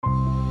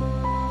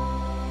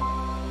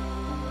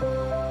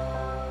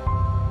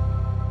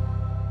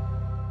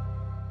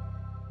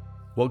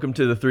Welcome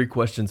to the Three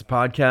Questions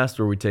podcast,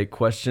 where we take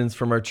questions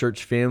from our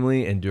church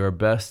family and do our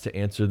best to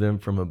answer them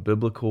from a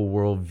biblical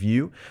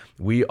worldview.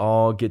 We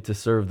all get to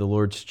serve the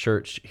Lord's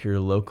church here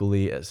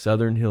locally at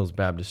Southern Hills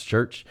Baptist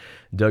Church.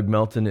 Doug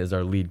Melton is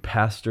our lead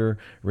pastor.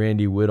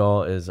 Randy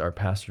Whittall is our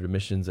pastor to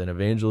missions and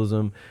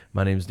evangelism.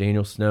 My name is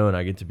Daniel Snow, and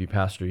I get to be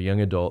pastor to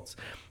young adults.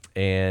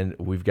 And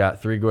we've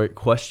got three great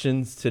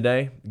questions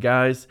today,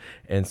 guys.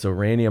 And so,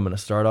 Randy, I'm going to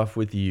start off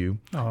with you.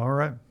 All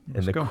right.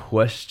 And the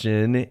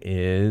question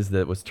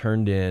that was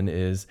turned in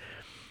is,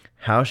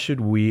 how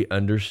should we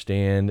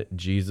understand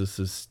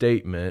Jesus'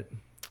 statement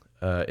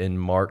in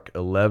Mark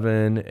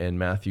 11 and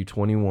Matthew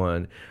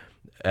 21?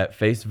 At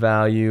face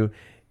value,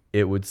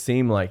 it would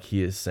seem like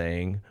he is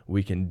saying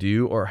we can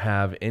do or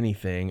have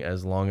anything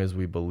as long as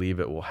we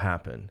believe it will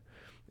happen.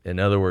 In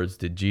other words,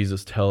 did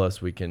Jesus tell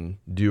us we can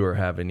do or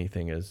have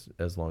anything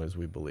as long as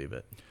we believe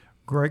it?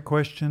 Great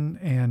question.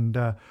 And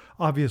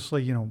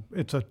obviously,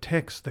 it's a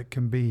text that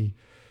can be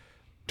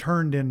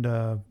turned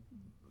into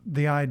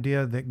the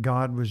idea that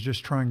God was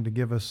just trying to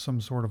give us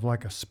some sort of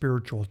like a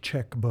spiritual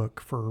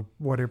checkbook for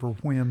whatever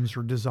whims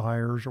or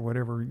desires or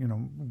whatever,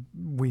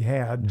 we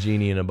had.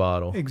 Genie in a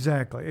bottle.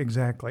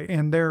 Exactly.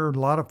 And there are a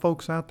lot of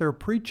folks out there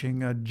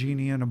preaching a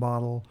genie in a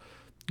bottle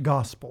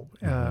gospel.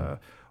 Mm-hmm.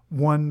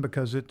 One,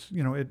 because it's,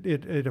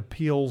 it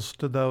appeals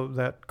to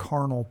that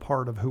carnal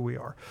part of who we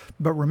are.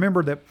 But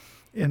remember that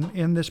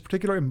in this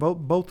particular, in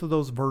both of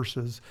those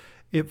verses,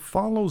 it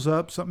follows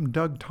up something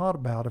Doug taught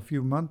about a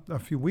few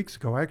weeks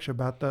ago, actually,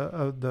 about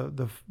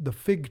the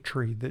fig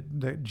tree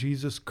that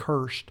Jesus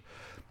cursed.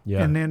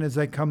 Yeah. And then as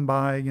they come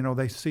by,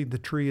 they see the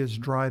tree is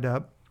dried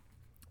up.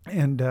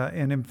 And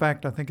in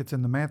fact, I think it's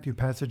in the Matthew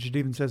passage, it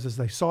even says as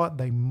they saw it,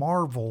 they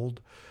marveled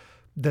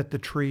that the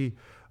tree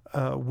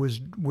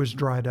was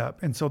dried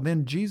up. And so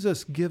then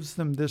Jesus gives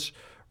them this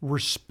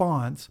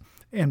response,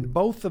 and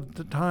both of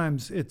the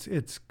times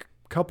it's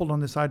coupled on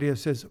this idea. It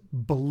says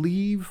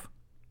believe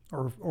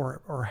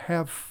or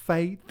have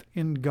faith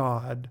in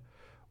God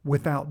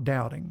without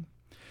doubting.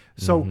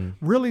 So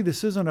really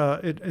this isn't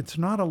it's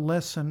not a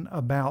lesson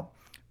about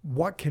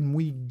what can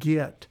we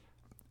get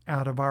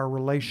out of our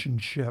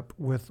relationship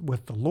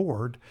with the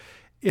Lord.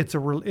 It's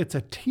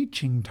a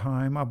teaching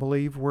time, I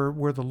believe,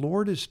 where the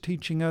Lord is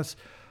teaching us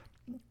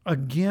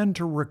again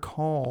to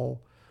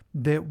recall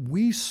that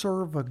we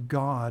serve a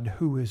God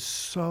who is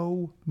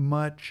so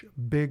much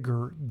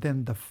bigger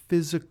than the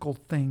physical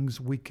things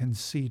we can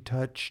see,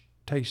 touch,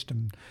 taste,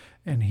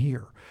 and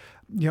hear.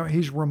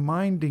 He's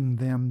reminding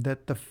them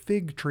that the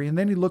fig tree, and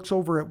then he looks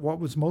over at what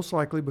was most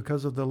likely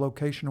because of the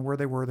location of where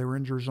they were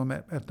in Jerusalem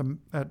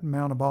at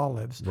Mount of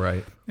Olives,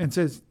 right, and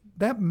says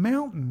that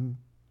mountain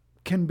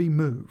can be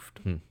moved.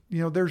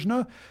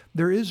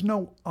 There is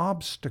no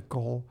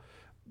obstacle,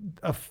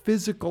 a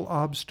physical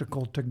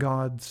obstacle to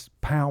God's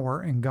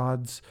power and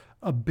God's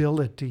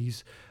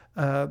abilities.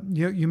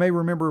 You may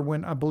remember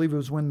when, I believe it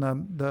was when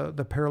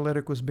the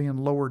paralytic was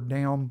being lowered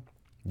down,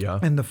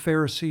 and the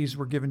Pharisees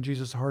were giving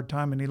Jesus a hard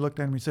time, and he looked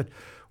at him and he said,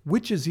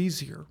 which is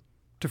easier,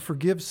 to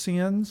forgive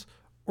sins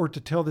or to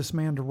tell this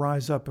man to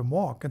rise up and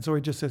walk? And so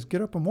he just says,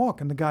 get up and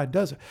walk, and the guy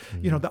does it.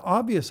 Mm-hmm. The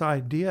obvious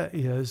idea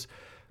is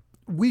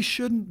we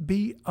shouldn't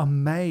be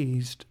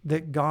amazed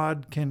that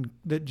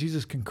that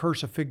Jesus can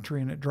curse a fig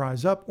tree and it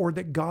dries up, or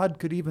that God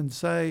could even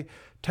say,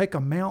 take a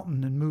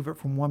mountain and move it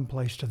from one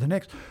place to the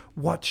next.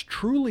 What's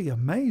truly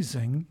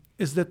amazing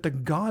is that the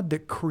God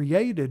that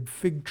created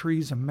fig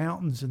trees and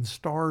mountains and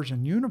stars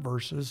and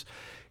universes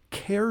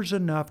cares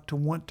enough to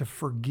want to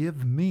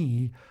forgive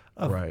me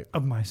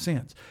of my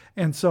sins.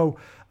 And so,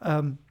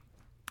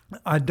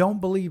 I don't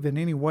believe in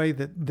any way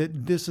that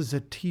this is a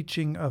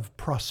teaching of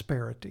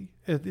prosperity.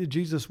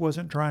 Jesus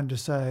wasn't trying to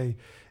say,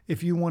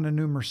 if you want a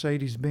new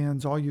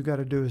Mercedes-Benz, all you got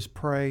to do is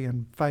pray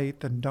and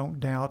faith and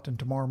don't doubt, and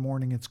tomorrow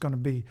morning it's going to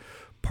be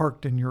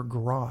parked in your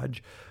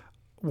garage.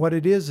 What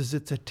it is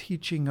it's a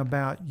teaching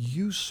about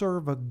you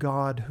serve a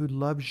God who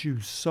loves you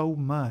so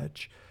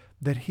much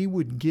that he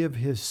would give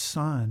his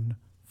son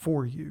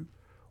for you.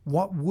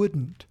 What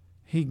wouldn't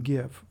he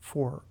give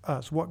for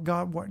us? What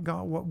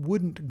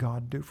wouldn't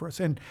God do for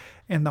us? And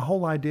the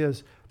whole idea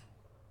is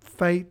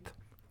faith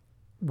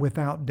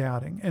without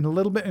doubting. And a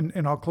little bit,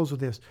 and I'll close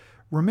with this.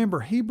 Remember,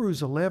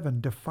 Hebrews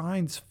 11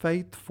 defines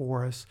faith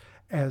for us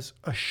as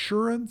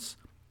assurance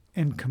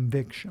and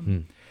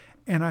conviction.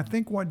 And I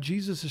think what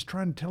Jesus is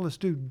trying to tell us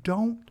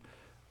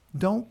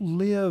don't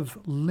live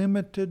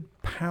limited,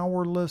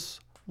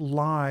 powerless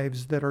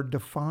lives that are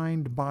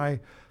defined by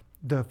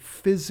the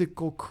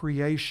physical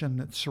creation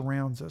that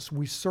surrounds us.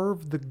 We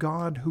serve the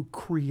God who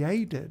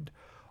created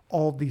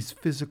all these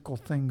physical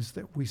things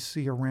that we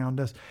see around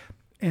us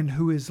and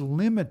who is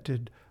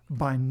limited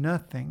by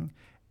nothing.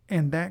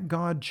 And that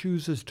God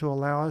chooses to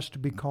allow us to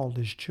be called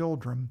his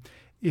children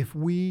if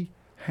we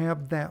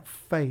have that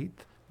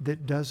faith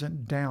that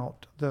doesn't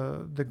doubt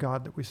the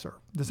God that we serve.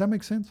 Does that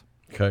make sense?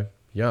 Okay.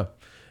 Yeah.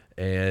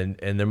 And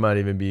there might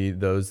even be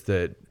those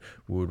that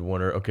would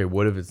wonder, okay,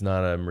 what if it's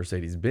not a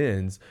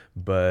Mercedes-Benz,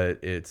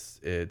 but it's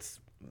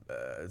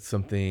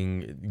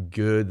something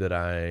good that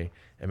I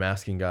am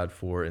asking God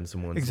for in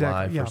someone's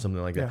life or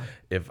something like that.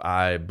 If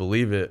I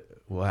believe it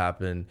will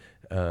happen,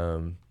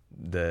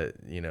 that,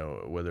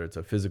 whether it's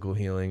a physical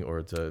healing or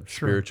it's a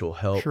spiritual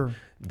help,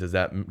 does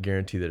that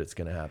guarantee that it's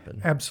going to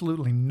happen?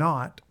 Absolutely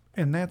not.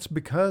 And that's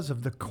because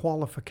of the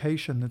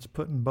qualification that's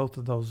put in both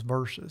of those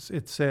verses.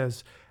 It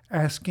says,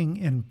 asking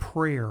in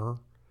prayer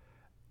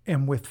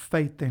and with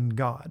faith in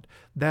God.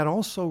 That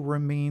also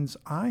means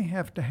I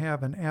have to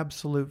have an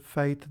absolute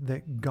faith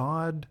that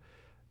God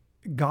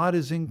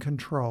is in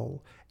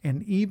control.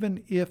 And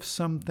even if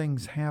some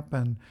things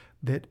happen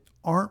that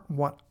aren't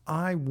what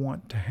I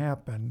want to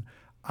happen,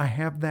 I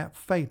have that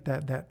faith,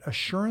 that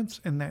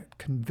assurance and that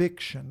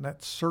conviction,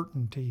 that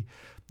certainty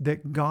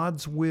that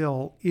God's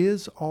will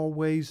is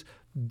always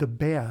the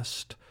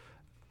best,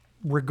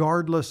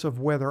 regardless of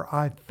whether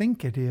I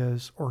think it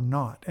is or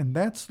not. And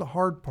that's the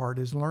hard part,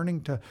 is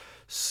learning to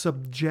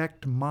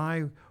subject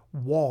my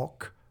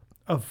walk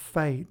of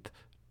faith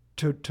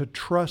to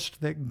trust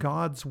that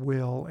God's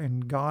will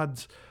and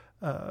God's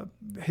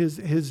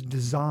his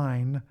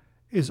design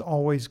is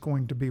always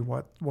going to be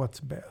what's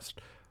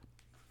best.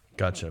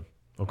 Gotcha.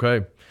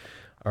 Okay.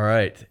 All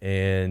right.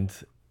 And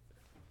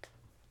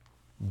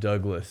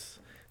Douglas,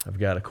 I've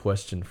got a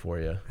question for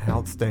you.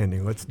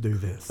 Outstanding. Let's do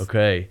this.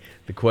 Okay.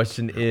 The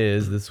question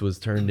is, this was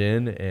turned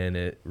in and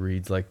it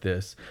reads like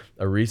this.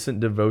 A recent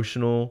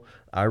devotional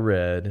I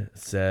read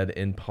said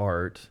in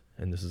part,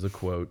 and this is a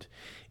quote,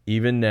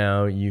 "Even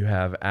now you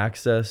have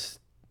access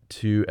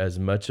to as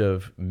much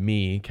of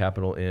me,"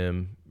 capital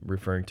M,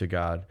 referring to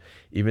God.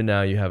 "Even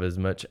now you have as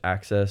much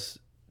access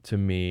to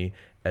me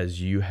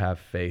as you have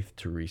faith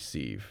to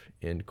receive,"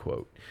 end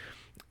quote.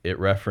 It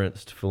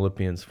referenced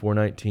Philippians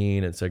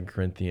 4:19 and 2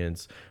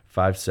 Corinthians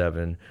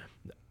 5:7.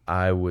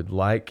 I would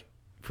like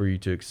for you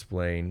to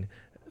explain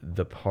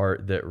the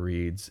part that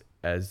reads,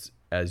 as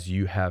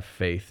you have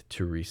faith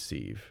to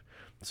receive.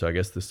 So I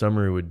guess the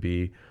summary would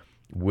be,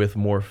 with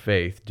more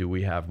faith, do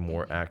we have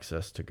more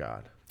access to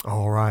God?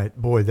 All right.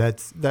 Boy,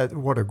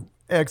 what a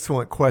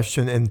excellent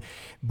question. And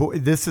boy,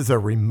 this is a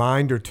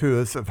reminder to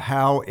us of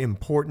how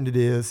important it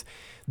is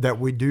that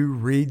we do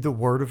read the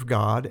Word of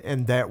God,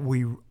 and that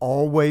we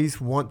always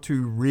want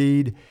to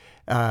read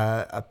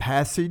a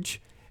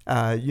passage.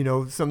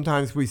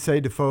 Sometimes we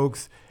say to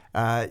folks,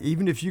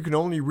 even if you can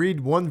only read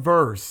one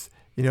verse,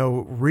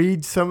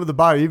 read some of the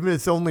Bible, even if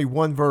it's only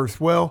one verse.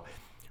 Well,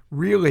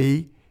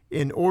 really,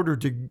 in order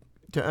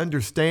to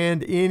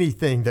understand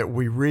anything that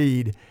we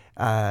read,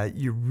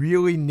 you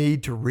really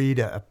need to read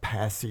a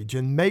passage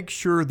and make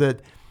sure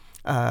that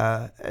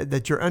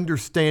you're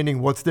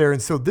understanding what's there.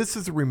 And so this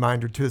is a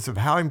reminder to us of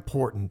how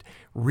important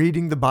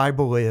reading the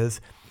Bible is.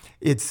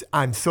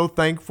 I'm so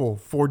thankful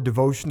for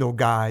devotional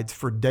guides,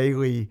 for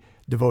daily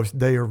devotion.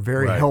 They are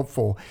very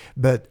helpful.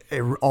 But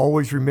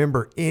always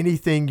remember,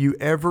 anything you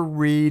ever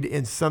read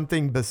in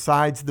something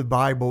besides the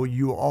Bible,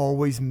 you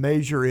always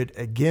measure it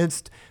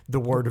against the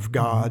Word of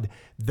God.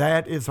 Mm-hmm.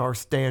 That is our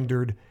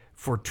standard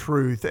for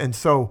truth. And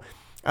so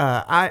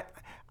I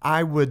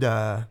would...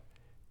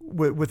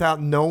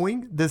 without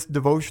knowing this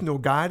devotional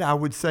guide, I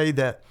would say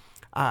that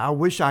I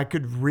wish I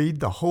could read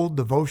the whole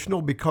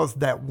devotional, because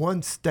that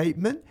one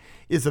statement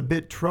is a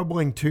bit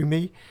troubling to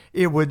me.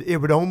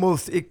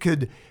 It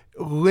could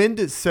lend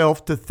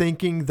itself to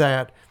thinking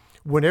that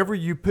whenever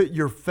you put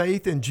your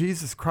faith in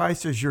Jesus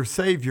Christ as your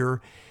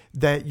Savior,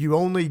 that you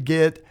only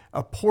get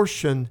a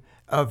portion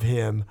of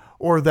Him,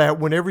 or that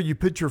whenever you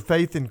put your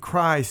faith in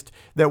Christ,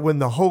 that when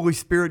the Holy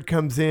Spirit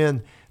comes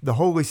in, the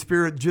Holy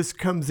Spirit just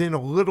comes in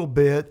a little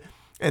bit.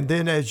 And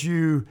then as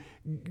you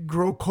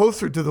grow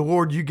closer to the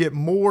Lord, you get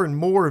more and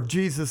more of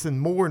Jesus and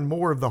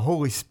more of the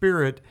Holy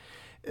Spirit.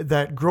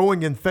 That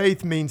growing in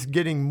faith means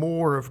getting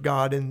more of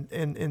God.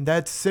 And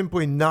that's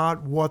simply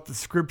not what the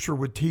Scripture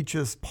would teach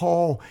us.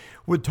 Paul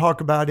would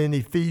talk about in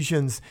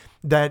Ephesians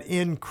that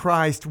in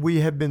Christ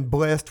we have been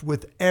blessed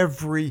with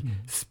every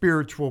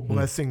spiritual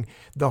blessing.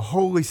 The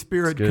Holy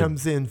Spirit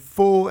comes in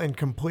full and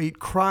complete.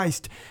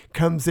 Christ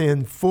comes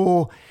in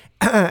full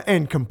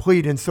and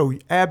complete. And so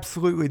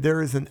absolutely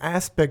there is an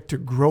aspect to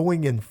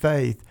growing in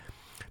faith.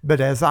 But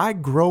as I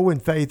grow in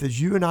faith,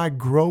 as you and I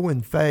grow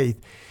in faith,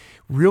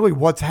 really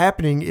what's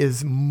happening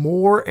is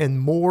more and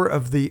more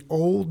of the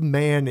old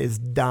man is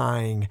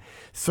dying,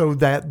 so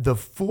that the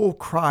full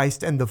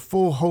Christ and the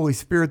full Holy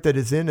Spirit that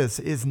is in us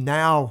is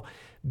now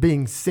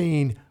being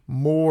seen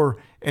more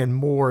and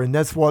more. And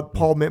that's what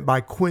Paul meant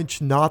by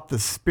quench not the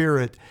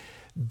Spirit.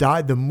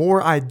 The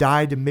more I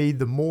die to me,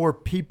 the more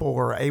people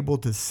are able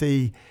to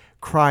see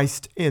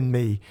Christ in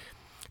me.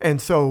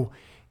 And so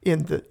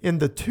in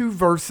the two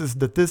verses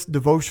that this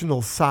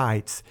devotional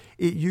cites,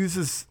 it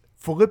uses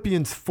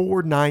Philippians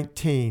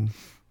 4:19.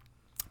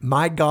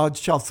 My God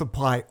shall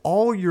supply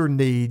all your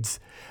needs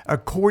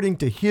according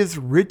to His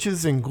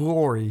riches and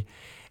glory.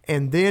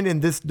 And then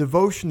in this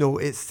devotional,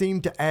 it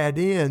seemed to add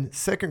in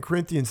 2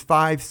 Corinthians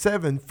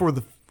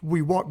 5:7,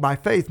 we walk by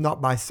faith,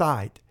 not by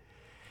sight.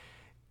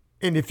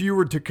 And if you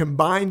were to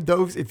combine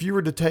those, if you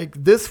were to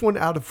take this one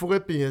out of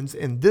Philippians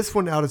and this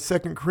one out of 2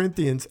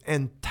 Corinthians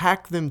and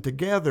tack them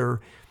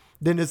together,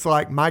 then it's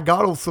like, my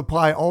God will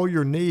supply all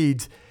your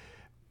needs,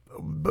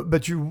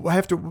 but you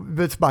have to,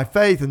 but it's by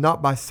faith and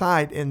not by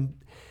sight. And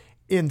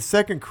in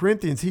 2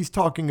 Corinthians, he's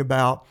talking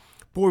about,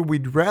 boy,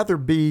 we'd rather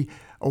be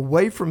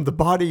away from the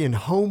body and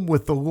home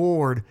with the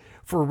Lord.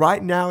 For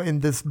right now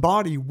in this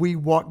body, we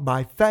walk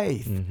by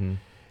faith. Mm-hmm.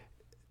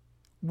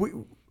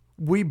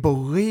 We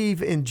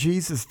believe in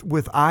Jesus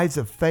with eyes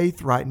of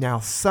faith right now.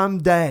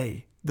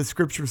 Someday, the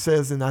scripture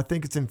says, and I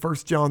think it's in 1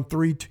 John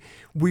 3,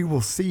 we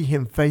will see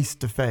him face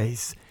to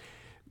face.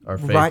 Our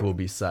faith will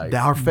be sight.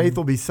 Our faith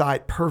will be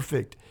sight,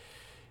 perfect.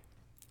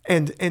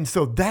 And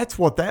so that's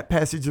what that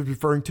passage is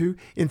referring to.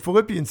 In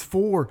Philippians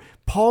 4,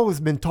 Paul has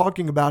been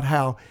talking about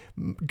how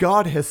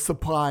God has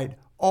supplied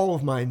all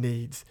of my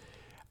needs.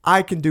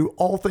 I can do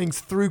all things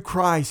through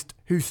Christ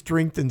who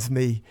strengthens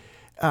me.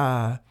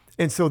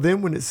 And so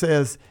then when it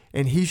says,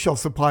 and he shall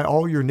supply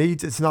all your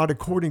needs, it's not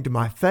according to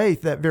my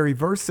faith. That very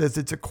verse says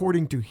it's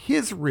according to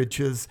his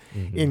riches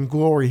in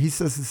glory. He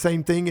says the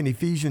same thing in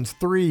Ephesians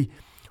 3,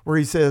 where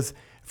he says,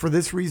 for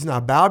this reason I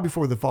bow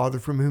before the Father,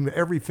 from whom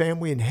every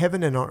family in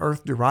heaven and on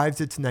earth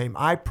derives its name.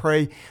 I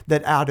pray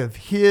that out of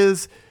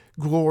his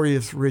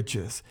glorious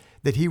riches,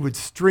 that he would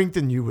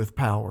strengthen you with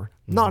power,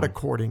 not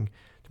according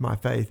to my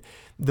faith.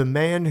 The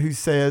man who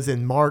says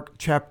in Mark's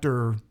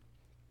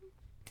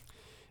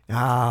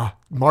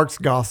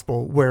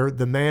gospel, where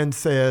the man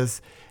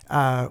says,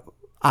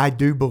 I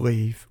do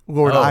believe.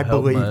 Lord, I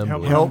believe.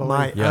 Help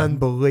my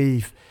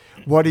unbelief.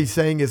 What he's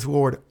saying is,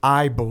 Lord,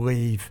 I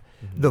believe.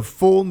 The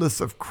fullness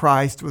of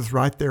Christ was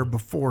right there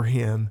before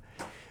him.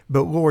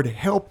 But Lord,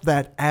 help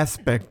that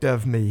aspect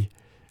of me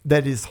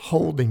that is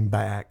holding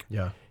back.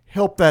 Yeah.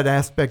 Help that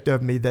aspect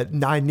of me that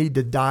I need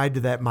to die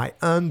to that, my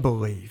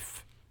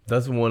unbelief.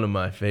 That's one of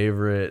my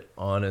favorite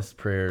honest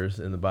prayers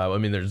in the Bible. I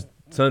mean, there's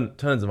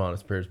tons of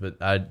honest prayers, but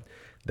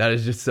that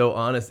is just so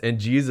honest. And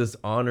Jesus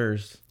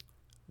honors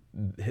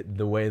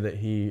the way that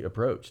he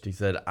approached. He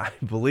said, I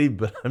believe,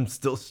 but I'm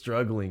still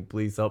struggling.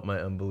 Please help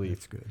my unbelief.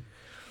 That's good.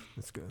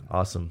 That's good.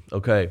 Awesome.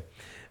 Okay.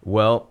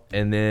 Well,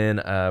 and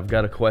then I've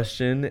got a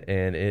question,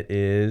 and it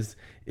is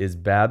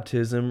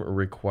baptism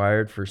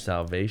required for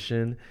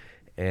salvation?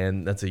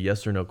 And that's a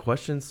yes or no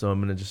question, so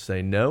I'm going to just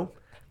say no,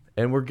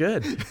 and we're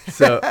good.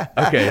 So,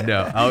 okay,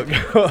 no, I'll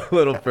go a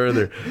little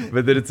further,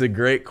 but then it's a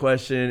great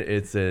question.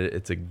 It's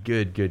a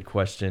good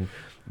question.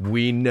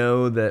 We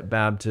know that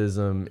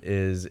baptism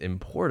is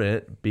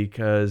important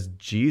because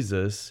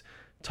Jesus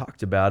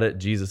talked about it.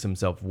 Jesus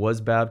himself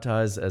was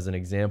baptized as an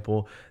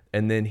example.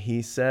 And then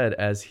he said,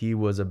 as he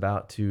was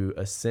about to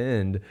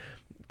ascend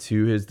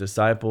to his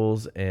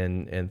disciples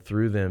and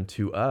through them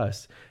to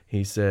us,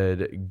 he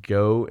said,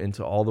 go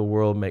into all the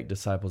world, make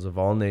disciples of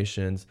all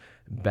nations,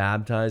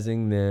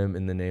 baptizing them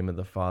in the name of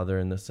the Father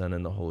and the Son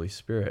and the Holy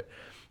Spirit.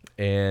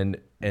 And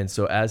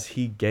so as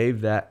he gave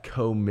that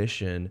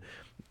commission,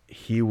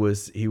 he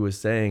was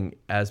saying,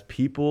 as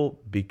people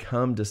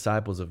become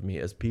disciples of me,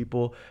 as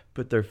people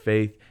put their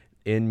faith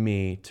in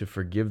me to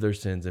forgive their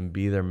sins and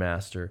be their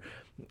master,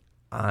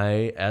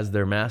 I, as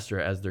their master,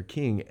 as their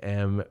king,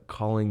 am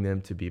calling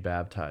them to be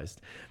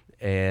baptized.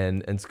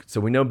 And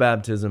so we know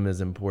baptism is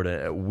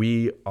important.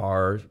 We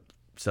are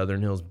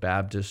Southern Hills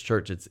Baptist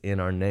Church. It's in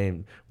our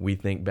name. We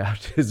think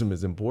baptism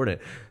is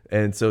important.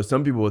 And so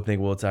some people would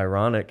think, well, it's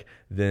ironic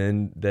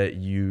then that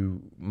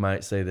you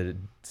might say that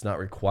it's not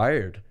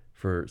required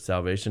for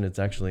salvation. It's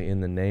actually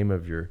in the name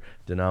of your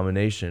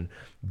denomination.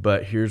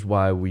 But here's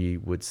why we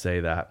would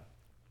say that.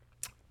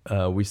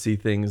 We see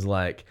things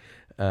like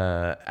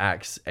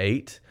Acts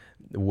 8,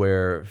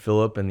 where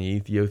Philip and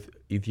the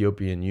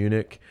Ethiopian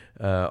eunuch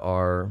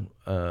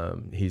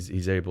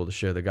he's able to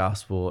share the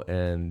gospel,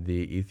 and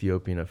the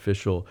Ethiopian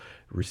official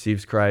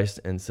receives Christ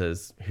and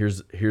says,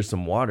 here's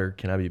some water,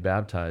 can I be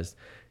baptized?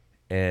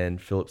 And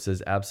Philip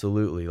says,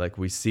 absolutely. Like,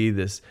 we see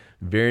this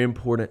very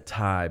important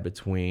tie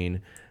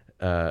between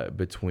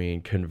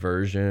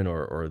conversion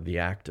or the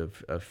act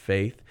of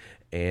faith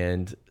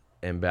and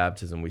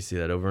baptism. We see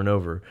that over and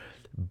over.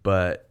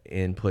 But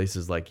in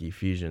places like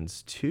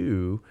Ephesians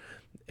 2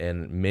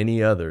 and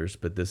many others,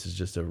 but this is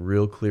just a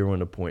real clear one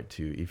to point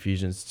to.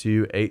 Ephesians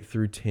 2, 8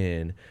 through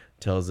 10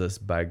 tells us,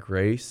 by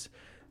grace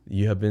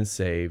you have been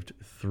saved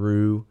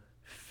through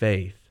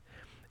faith.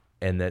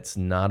 And that's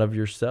not of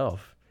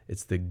yourself.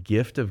 It's the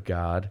gift of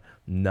God,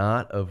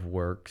 not of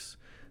works,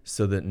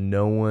 so that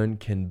no one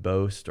can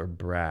boast or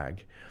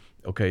brag.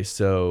 Okay,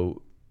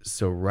 so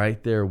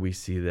right there we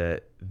see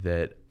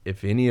that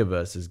if any of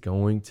us is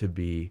going to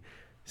be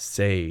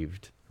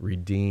saved,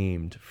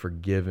 redeemed,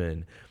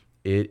 forgiven,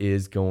 it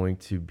is going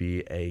to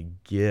be a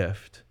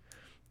gift.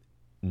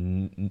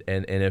 And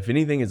if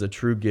anything is a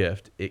true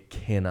gift, it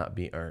cannot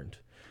be earned.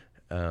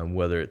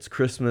 Whether it's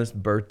Christmas,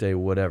 birthday,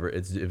 whatever,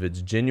 if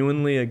it's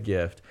genuinely a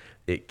gift,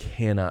 it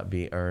cannot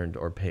be earned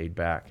or paid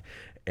back.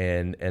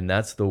 And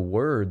that's the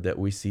word that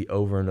we see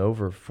over and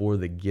over for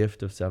the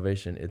gift of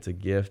salvation. It's a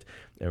gift.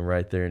 And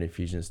right there in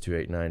Ephesians 2,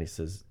 8, 9, he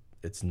says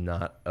it's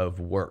not of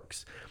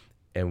works.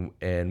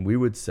 And we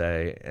would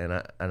say, and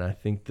I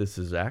think this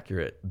is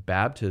accurate,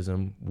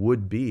 baptism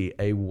would be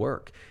a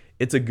work.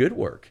 It's a good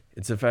work.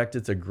 In fact,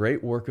 it's a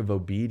great work of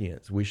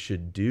obedience. We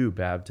should do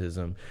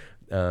baptism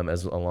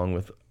as along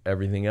with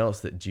everything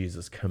else that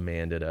Jesus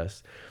commanded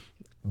us.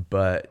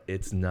 But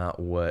it's not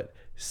what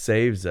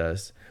saves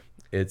us.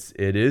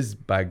 It is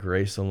by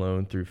grace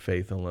alone, through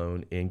faith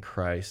alone, in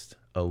Christ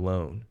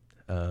alone.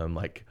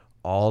 Like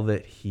all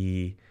that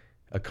he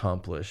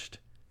accomplished,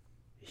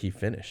 he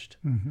finished.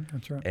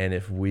 That's right. And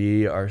if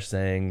we are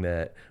saying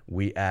that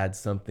we add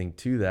something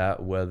to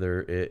that,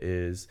 whether it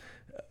is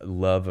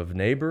love of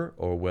neighbor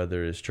or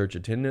whether it is church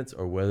attendance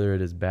or whether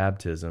it is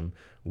baptism,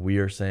 we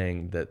are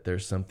saying that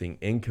there's something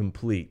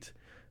incomplete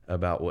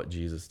about what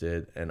Jesus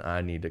did, and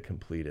I need to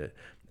complete it.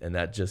 And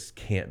that just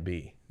can't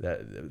be.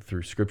 That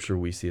through Scripture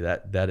we see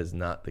that is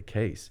not the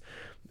case.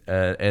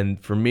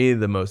 And for me,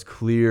 the most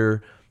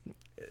clear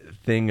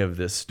thing of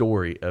this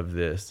story of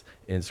this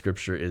in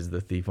Scripture is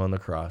the thief on the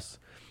cross,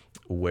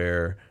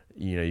 where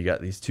you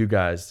got these two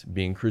guys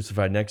being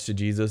crucified next to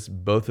Jesus.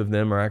 Both of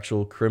them are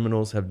actual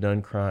criminals, have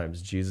done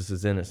crimes. Jesus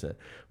is innocent.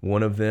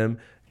 One of them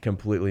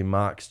completely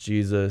mocks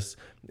Jesus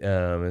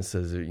and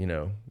says,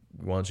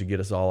 why don't you get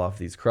us all off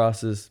these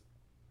crosses?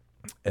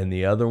 And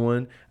the other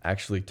one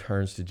actually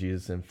turns to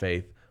Jesus in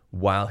faith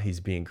while he's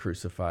being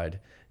crucified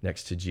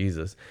next to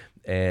Jesus.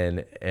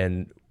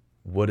 And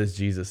what does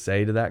Jesus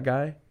say to that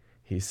guy?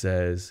 He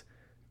says,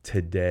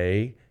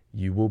 "Today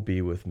you will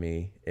be with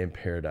me in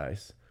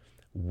paradise."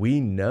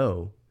 We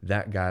know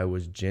that guy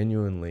was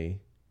genuinely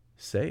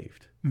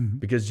saved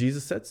because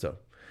Jesus said so.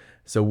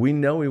 So we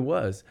know he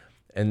was.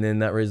 And then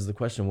that raises the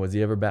question, was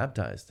he ever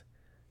baptized?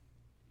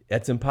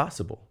 That's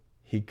impossible.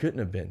 He couldn't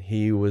have been.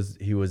 He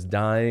was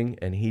dying,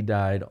 and he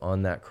died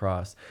on that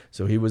cross.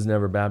 So he was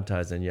never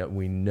baptized, and yet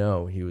we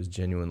know he was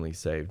genuinely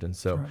saved. And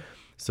so,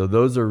 so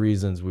those are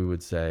reasons we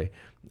would say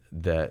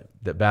that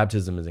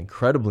baptism is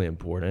incredibly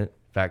important.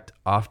 In fact,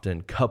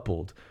 often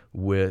coupled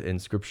with in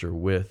Scripture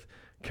with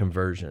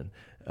conversion.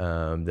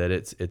 That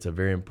it's a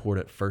very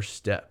important first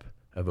step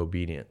of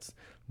obedience,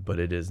 but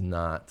it is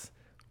not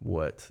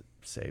what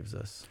saves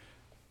us.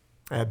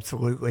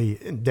 Absolutely.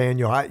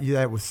 Daniel,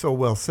 that was so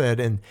well said.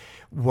 And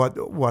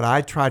what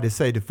I try to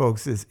say to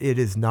folks is it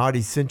is not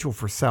essential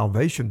for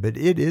salvation, but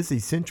it is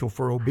essential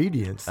for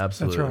obedience.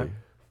 Absolutely. That's right.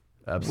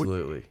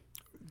 Absolutely.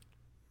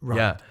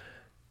 Right.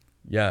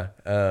 Yeah.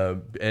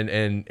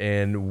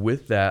 And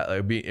with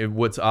that,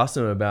 what's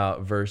awesome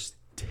about verse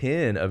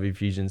 10 of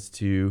Ephesians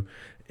 2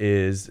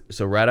 is,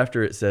 so right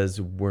after it says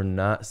we're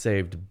not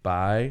saved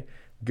by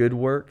good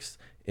works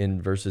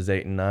in verses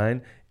 8 and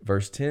 9,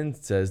 verse 10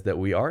 says that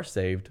we are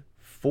saved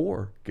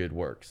for good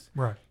works.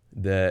 Right.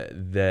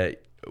 That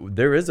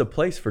there is a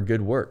place for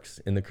good works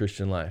in the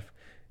Christian life.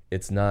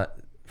 It's not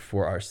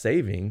for our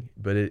saving,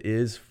 but it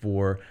is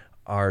for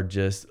our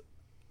just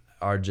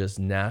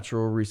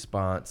natural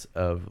response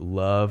of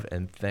love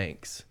and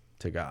thanks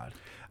to God.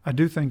 I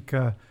do think,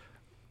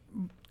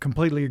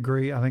 completely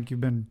agree. I think you've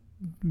been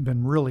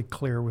really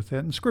clear with it,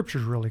 and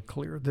Scripture's really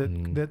clear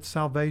that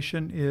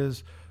salvation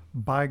is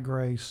by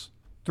grace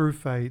through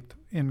faith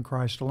in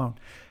Christ alone.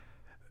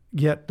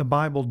 Yet the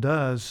Bible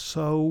does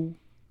so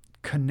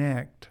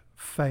connect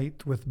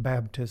faith with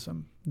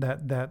baptism.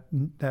 That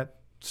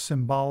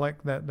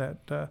symbolic,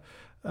 that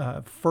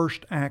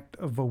first act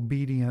of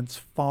obedience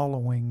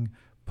following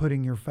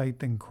putting your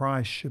faith in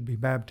Christ should be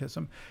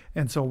baptism.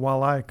 And so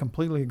while I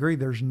completely agree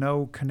there's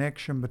no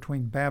connection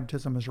between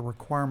baptism as a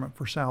requirement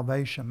for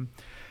salvation,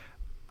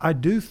 I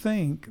do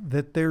think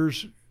that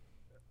there's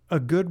a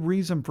good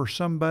reason for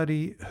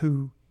somebody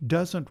who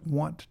doesn't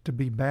want to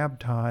be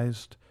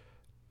baptized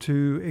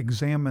to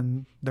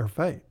examine their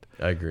faith.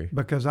 I agree.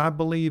 Because I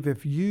believe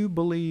if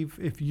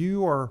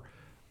you are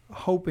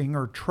hoping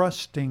or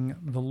trusting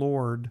the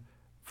Lord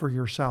for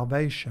your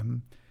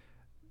salvation,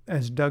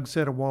 as Doug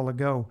said a while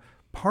ago,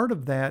 part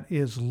of that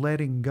is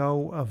letting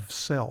go of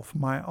self,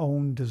 my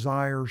own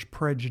desires,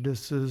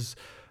 prejudices,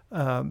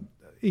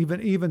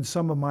 even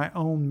some of my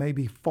own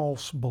maybe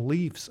false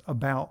beliefs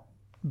about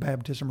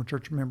baptism or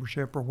church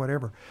membership or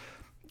whatever,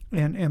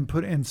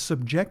 and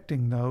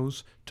subjecting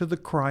those to the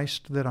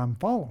Christ that I'm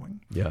following.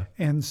 Yeah.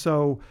 And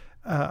so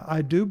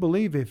I do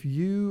believe if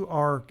you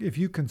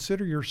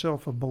consider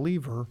yourself a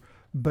believer,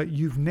 but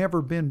you've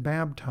never been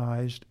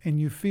baptized and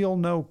you feel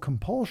no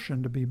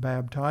compulsion to be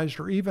baptized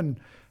or even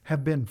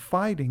have been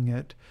fighting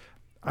it,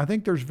 I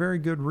think there's very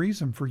good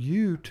reason for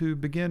you to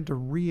begin to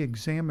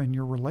re-examine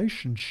your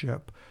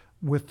relationship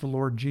with the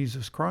Lord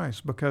Jesus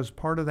Christ, because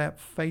part of that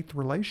faith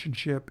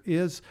relationship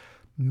is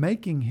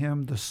making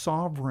him the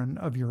sovereign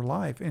of your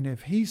life. And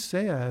if he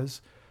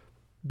says,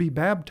 be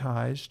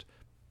baptized,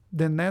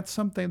 then that's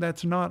something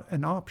that's not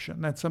an option.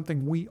 That's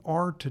something we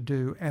are to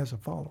do as a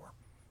follower.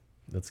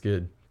 That's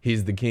good.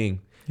 He's the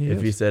king. He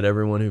He said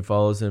everyone who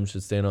follows him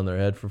should stand on their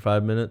head for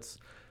 5 minutes,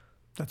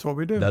 that's what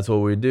we do. that's what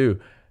we do.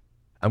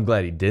 I'm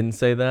glad he didn't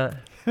say that,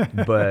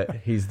 but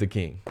he's the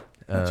king.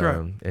 That's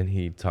right. And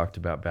he talked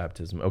about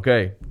baptism.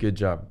 Okay, good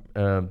job.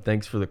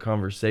 Thanks for the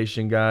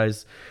conversation,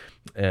 guys.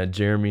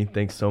 Jeremy,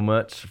 thanks so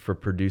much for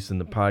producing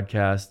the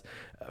podcast.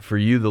 For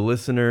you, the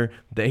listener,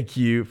 thank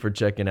you for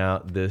checking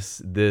out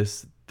this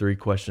 3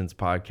 Questions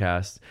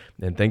podcast.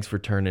 And thanks for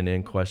turning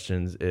in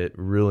questions. It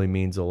really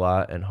means a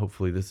lot. And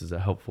hopefully this is a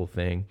helpful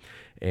thing.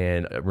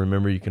 And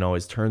remember, you can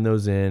always turn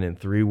those in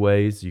 3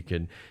 ways. You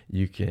can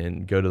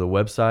go to the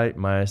website,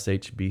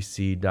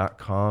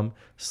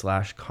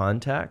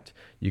 myshbc.com/contact.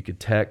 You could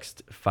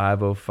text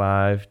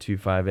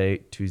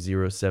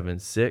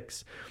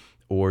 505-258-2076,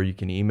 or you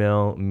can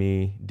email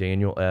me,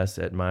 Daniel S.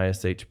 at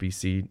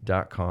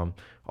myshbc.com.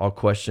 All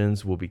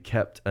questions will be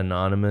kept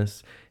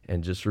anonymous.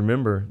 And just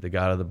remember, the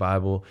God of the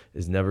Bible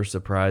is never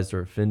surprised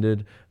or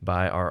offended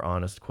by our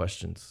honest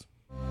questions.